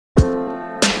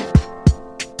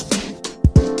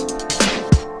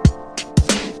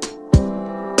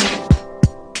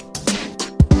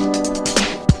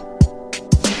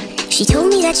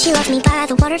that she loved me by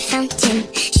the water fountain.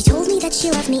 She told me that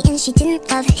she loved me and she didn't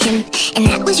love him, and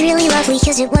that was really lovely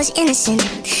cause it was innocent.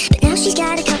 But now she's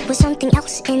got a cup with something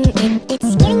else in it.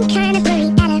 It's getting kinda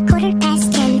blurry at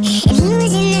 10:15, and he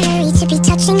was in a hurry to be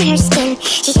touching her skin.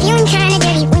 She's feeling kinda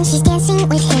dirty when she's dancing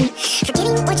with him,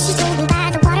 forgetting what she told me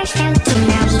by the water fountain.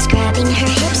 Now he's grabbing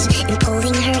her hips and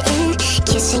pulling her in,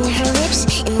 kissing her lips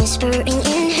and whispering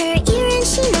in her ear, and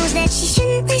she knows that she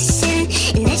shouldn't listen,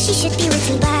 and that she should be with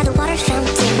me by the water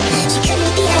fountain. She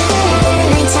couldn't be at home in the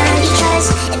nighttime because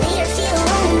it made her feel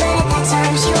alone, but at that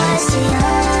time she was too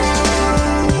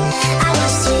young. I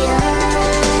was too young.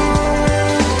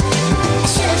 I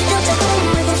should have built a home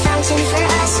with a fountain for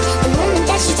us the moment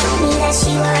that she told me that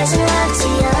she was in love.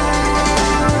 Too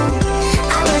young.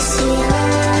 I was too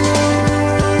young.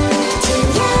 Too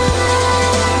young.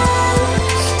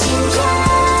 Too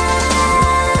young.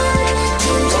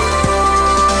 Too young.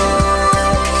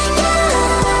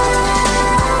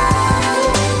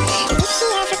 And if she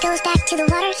ever goes back to the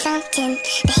water fountain,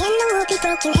 the handle will be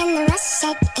broken and the rust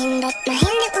set in. But my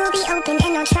hand, it will be open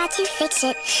and I'll try to fix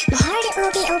it. My heart, it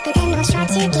will be open and I'll try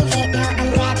to give it. Now I'm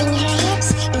grabbing her hips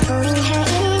and pulling her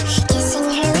in, kissing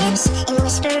her lips and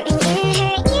whispering